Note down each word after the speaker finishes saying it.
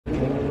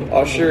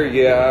Oh, sure,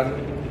 yeah.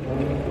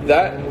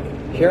 That,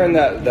 hearing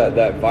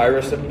that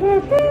virus,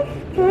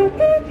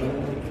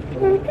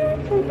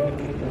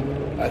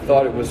 I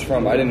thought it was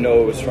from, I didn't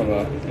know it was from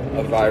a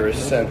virus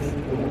synth.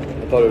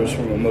 I thought it was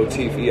from a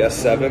Motif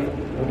ES7.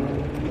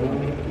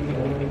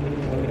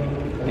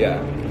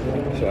 Yeah,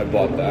 so I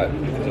bought that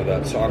because of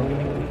that song.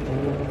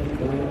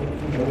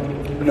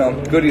 No,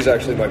 Goodies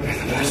actually might be the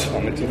best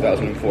song in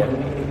 2004.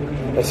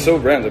 That's so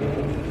random.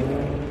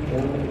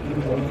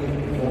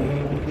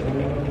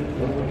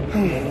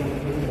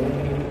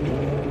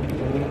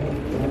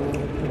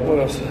 What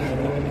else?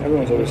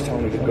 Everyone's always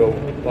telling me to go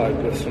live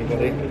with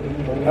somebody.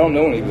 I don't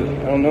know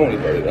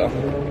anybody though.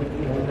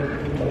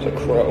 There's a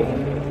crow.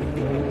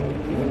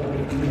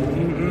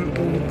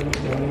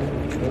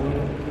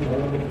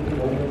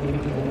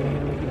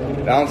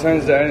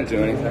 Valentine's Day, I didn't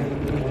do anything.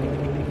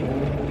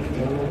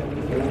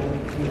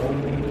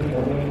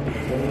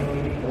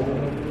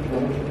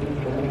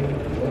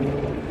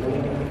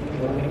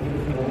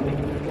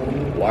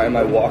 Why am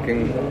I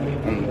walking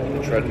on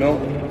the treadmill?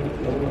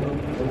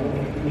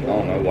 I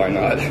don't know, why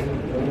not?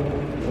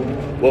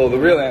 Well, the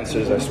real answer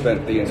is I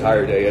spent the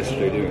entire day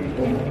yesterday doing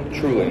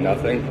truly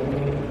nothing.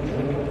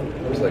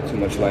 It was like too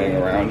much laying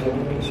around,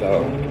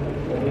 so...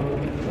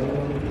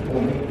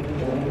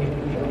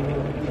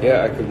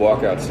 Yeah, I could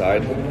walk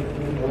outside.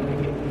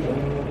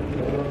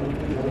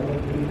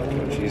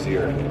 Much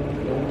easier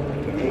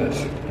doing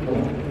this.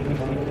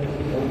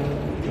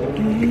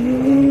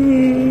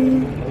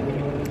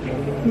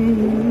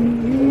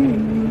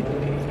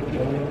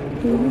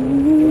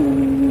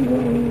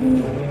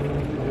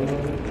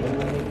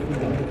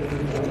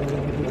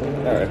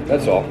 Alright,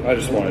 that's all. I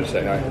just wanted to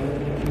say hi.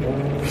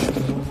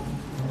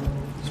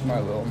 It's my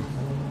little...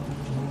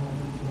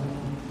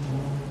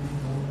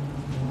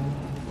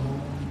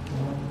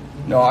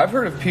 No, I've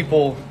heard of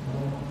people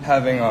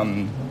having,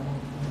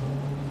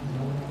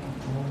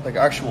 like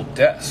actual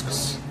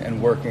desks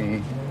and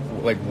working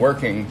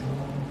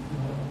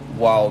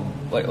while,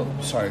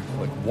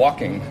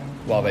 walking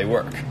while they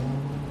work.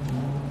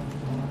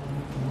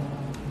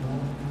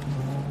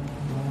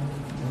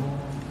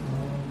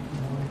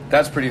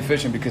 That's pretty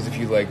efficient because if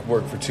you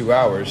work for 2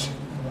 hours,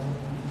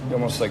 you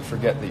almost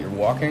forget that you're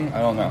walking. I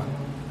don't know.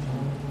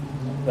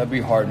 That'd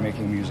be hard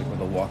making music with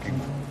a walking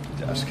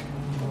desk.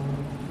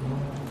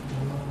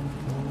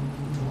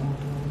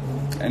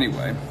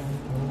 Anyway.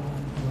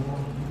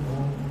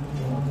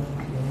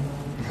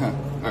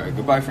 Alright,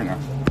 goodbye for now.